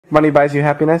Money buys you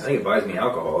happiness? I think it buys me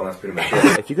alcohol, and that's pretty much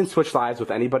it. If you can switch lives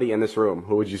with anybody in this room,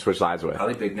 who would you switch lives with?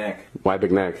 Probably Big Nick. Why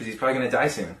Big Nick? Because he's probably gonna die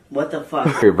soon. What the fuck?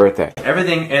 For your birthday.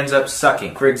 Everything ends up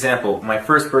sucking. For example, my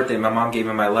first birthday my mom gave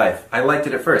me my life. I liked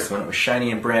it at first when it was shiny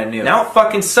and brand new. Now it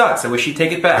fucking sucks. I wish she'd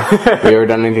take it back. Have you ever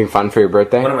done anything fun for your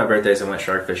birthday? One of my birthdays I went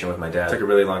shark fishing with my dad. It took a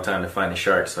really long time to find a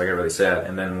shark, so I got really sad.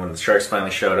 And then when the sharks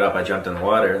finally showed up, I jumped in the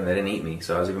water and they didn't eat me,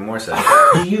 so I was even more sad.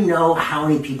 Do you know how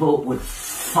many people would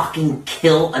fucking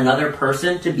kill another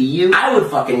person to be you? I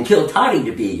would fucking kill Toddy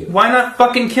to be you. Why not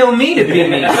fucking kill me to be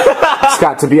me?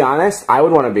 Scott, to be honest, I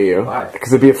would want to be you. Why?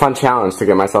 Because it'd be a fun challenge to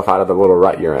get myself out of the little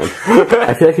rut you're in.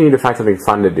 I feel like you need to find something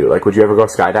fun to do. Like, would you ever go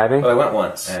skydiving? Well, I went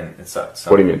once, and it sucked. So.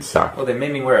 What do you mean it sucked? Well, they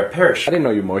made me wear a parachute. I didn't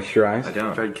know you moisturize. I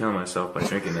don't. I tried killing myself by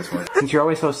drinking this one. Since you're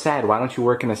always so sad, why don't you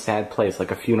work in a sad place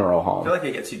like a funeral I home? feel like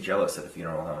I get too jealous at a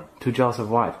funeral home. Too jealous of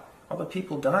what? All the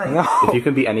people dying. No. If you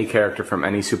could be any character from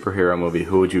any superhero movie,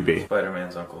 who would you be?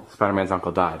 Spider-Man's uncle. Spider-Man's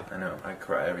uncle died. I know. I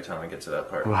cry every time I get to that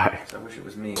part. Why? I wish it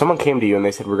was me. Someone came to you and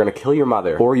they said, we're gonna kill your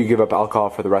mother, or you give up alcohol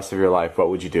for the rest of your life, what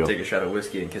would you do? Take a shot of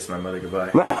whiskey and kiss my mother goodbye.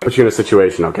 Put you in a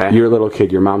situation, okay? You're a little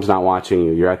kid, your mom's not watching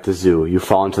you, you're at the zoo, you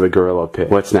fall into the gorilla pit.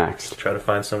 What's next? Try to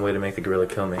find some way to make the gorilla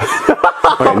kill me.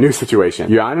 Okay, new situation.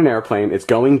 You're on an airplane, it's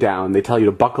going down, they tell you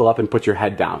to buckle up and put your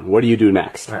head down. What do you do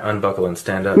next? I unbuckle and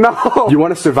stand up. No! You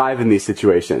want to survive in these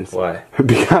situations. Why?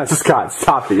 Because, Scott,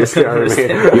 stop it, you're scaring me.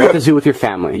 You're at the zoo with your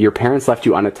family, your parents left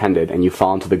you unattended, and you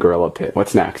fall into the gorilla pit.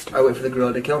 What's next? I wait for the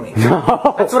gorilla to kill me.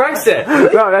 No! That's what I said!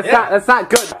 No, that's not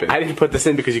good. I didn't put this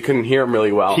in because you couldn't hear him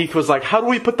really well. Keith was like, how do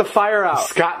we put the fire out?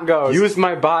 Scott goes, use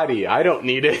my body, I don't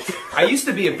need it. I used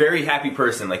to be a very happy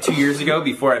person, like 2 years ago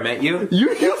before I met you.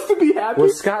 You used to be happy?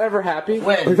 Was Scott ever happy?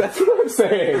 When? That's what I'm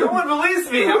saying. No one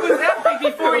believes me. I was happy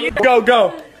before you. Go,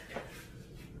 go.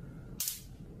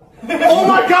 Oh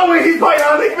my god, wait, he's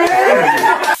bionic,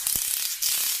 man!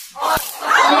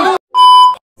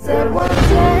 Said one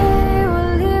day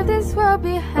we'll leave this world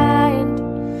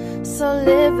behind, so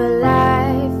live a life